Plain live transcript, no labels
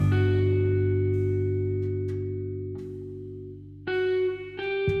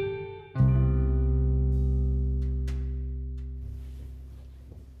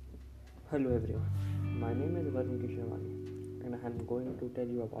everyone, my name is Varun Kishavani and I am going to tell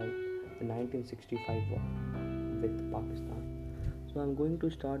you about the 1965 war with Pakistan. So I am going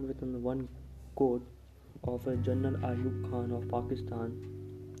to start with one quote of General Ayub Khan of Pakistan.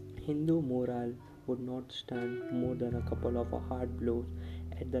 Hindu morale would not stand more than a couple of hard blows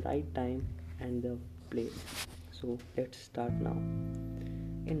at the right time and the place. So let's start now.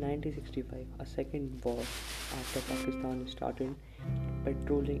 In 1965, a second war after Pakistan started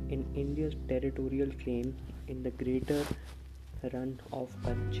patrolling in India's territorial claim in the greater Run of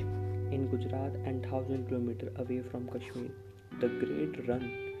Kutch in Gujarat and 1000 kilometers away from Kashmir. The Great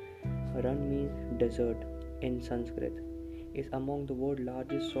Run means desert in Sanskrit, is among the world's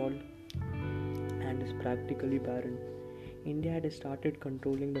largest salt and is practically barren. India had started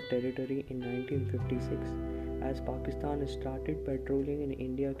controlling the territory in 1956 as Pakistan started patrolling in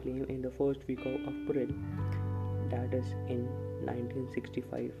India claim in the first week of April, that is in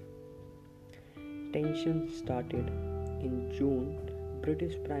 1965. Tensions started in June.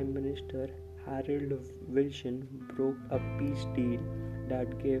 British Prime Minister Harold Wilson broke a peace deal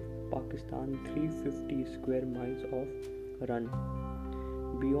that gave Pakistan 350 square miles of run.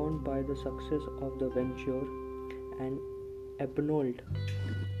 Beyond by the success of the venture and annulled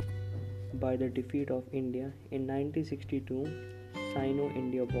by the defeat of India in 1962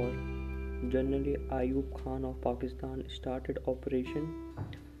 Sino-India War. General Ayub Khan of Pakistan started Operation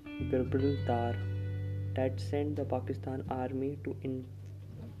Gibraltar that sent the Pakistan army to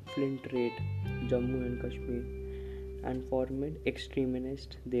infiltrate Jammu and Kashmir and formed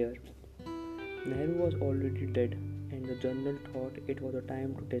extremists there. Nehru was already dead, and the general thought it was a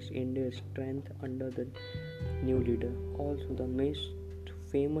time to test India's strength under the new leader. Also, the most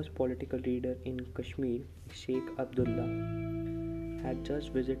famous political leader in Kashmir, Sheikh Abdullah, had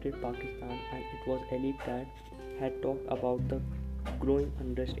just visited Pakistan, and it was elite that had talked about the growing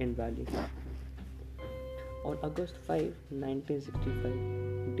unrest in Valley. On August 5,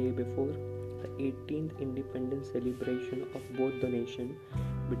 1965, day before the 18th independence celebration of both the nations,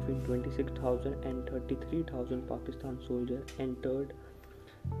 between 26,000 and 33,000 Pakistan soldiers entered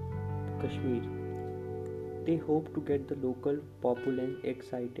Kashmir. They hoped to get the local populace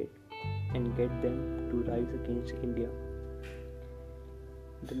excited and get them to rise against India.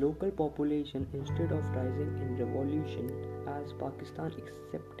 The local population, instead of rising in revolution as Pakistan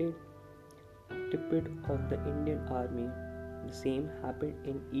accepted defeat of the Indian army, the same happened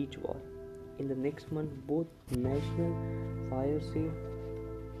in each war. In the next month, both national forces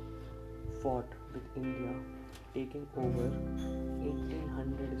fought with India, taking over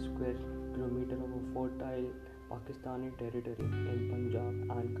 1800 square kilometers of a fertile Pakistani territory in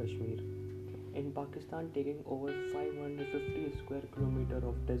Punjab and Kashmir. In Pakistan, taking over 550 square kilometers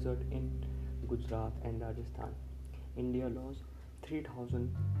of desert in Gujarat and Rajasthan. India lost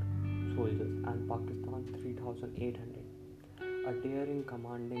 3,000 soldiers and Pakistan 3,800. A daring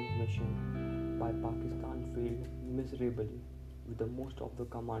commanding mission by Pakistan failed miserably, with the most of the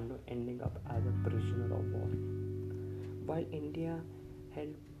commando ending up as a prisoner of war. While India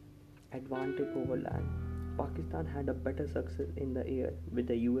held advantage over land, Pakistan had a better success in the air. With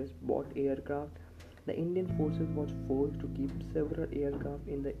the US bought aircraft, the Indian forces was forced to keep several aircraft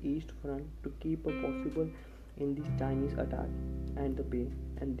in the east front to keep a possible in this Chinese attack and the bay,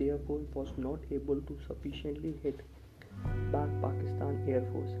 and therefore was not able to sufficiently hit back Pakistan Air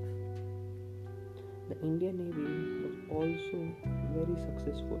Force. The Indian Navy was also very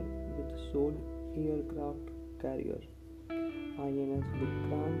successful with sole aircraft carrier INS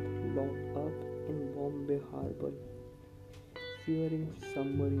Vikrant locked up in Bombay Harbour, fearing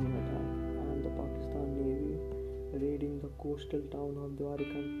submarine attack, and the Pakistan Navy raiding the coastal town of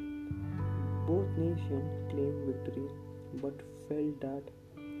Dwarka. Both nations claimed victory but felt that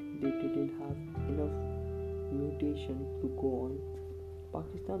they didn't have enough mutation to go on.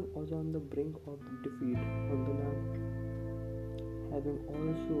 Pakistan was on the brink of defeat on the land, having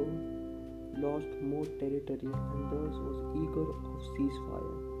also lost more territory and thus was eager of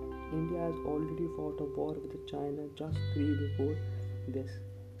ceasefire. India has already fought a war with China just three before this,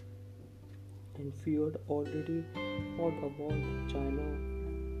 and feared already fought a war with China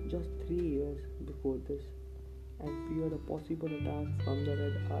just 3 years before this, and feared a possible attack from the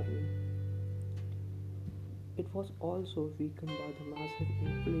Red Army. It was also weakened by the massive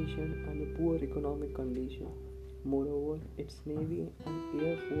inflation and the poor economic condition. Moreover, its navy and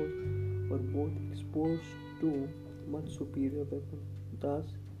air force were both exposed to much superior weapons. Thus,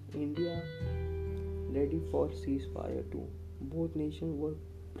 India ready for ceasefire too. Both nations were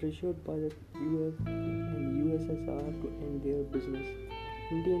pressured by the US and USSR to end their business.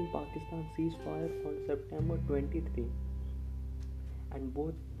 India and Pakistan ceasefire on September 23, and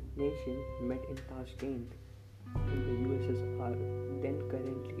both nation met in Tashkent in the USSR, then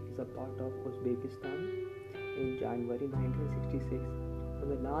currently is a part of Uzbekistan. In January 1966, on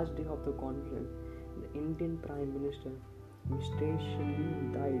the last day of the conference, the Indian Prime Minister mysteriously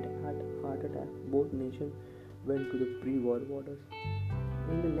died at a heart attack. Both nations went to the pre-war borders.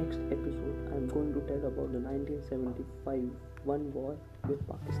 In the next episode, I am going to tell about the 1975 One War with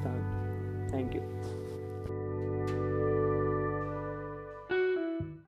Pakistan. Thank you.